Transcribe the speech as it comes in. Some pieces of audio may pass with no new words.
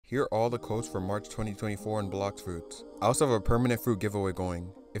Here are all the codes for March 2024 in Blox fruits. I also have a permanent fruit giveaway going.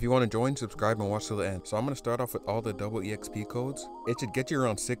 If you want to join, subscribe and watch till the end. So I'm going to start off with all the double EXP codes. It should get you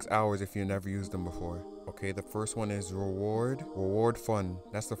around 6 hours if you never used them before. Okay, the first one is reward fun.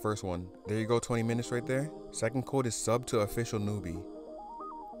 That's the first one. There you go, 20 minutes right there. Second code is sub to official newbie.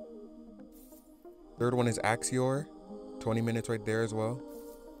 Third one is Axior, 20 minutes right there as well.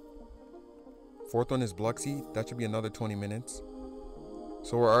 Fourth one is Bluxy, that should be another 20 minutes.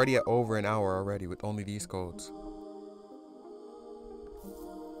 So we're already at over an hour already with only these codes.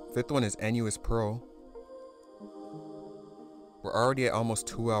 Fifth one is NUS Pro. We're already at almost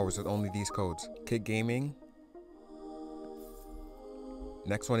 2 hours with only these codes. Kit Gaming.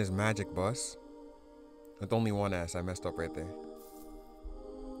 Next one is Magic Bus. With only one S, I messed up right there.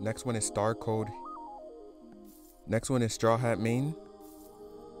 Next one is Star Code. Next one is Straw Hat Main.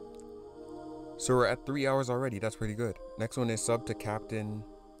 So we're at 3 hours already, that's pretty good. Next one is sub to Captain.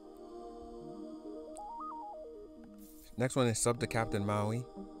 Next one is sub to Captain Maui.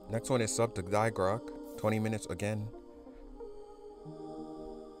 Next one is sub to Digrok, 20 minutes again.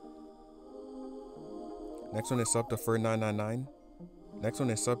 Next one is sub to Fur999. Next one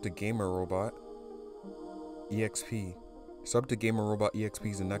is sub to Gamer Robot EXP. Sub to Gamer Robot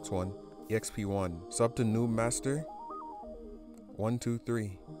EXP is the next one. EXP1. Sub to Noob Master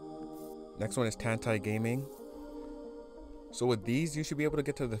 123. Next one is Tantai Gaming. So with these, you should be able to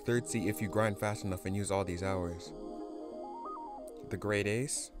get to the third seat if you grind fast enough and use all these hours. The Great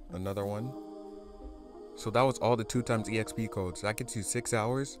Ace, another one. So that was all the 2x EXP codes. That gets you 6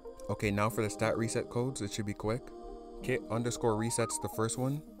 hours. Okay, now for the stat reset codes, it should be quick. Kit underscore resets the first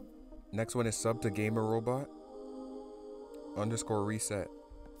one. Next one is sub to Gamer Robot underscore reset.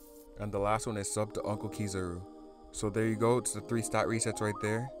 And the last one is sub to Uncle Kizaru. So there you go, it's the 3 stat resets right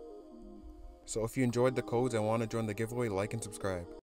there. So if you enjoyed the codes and want to join the giveaway, like and subscribe.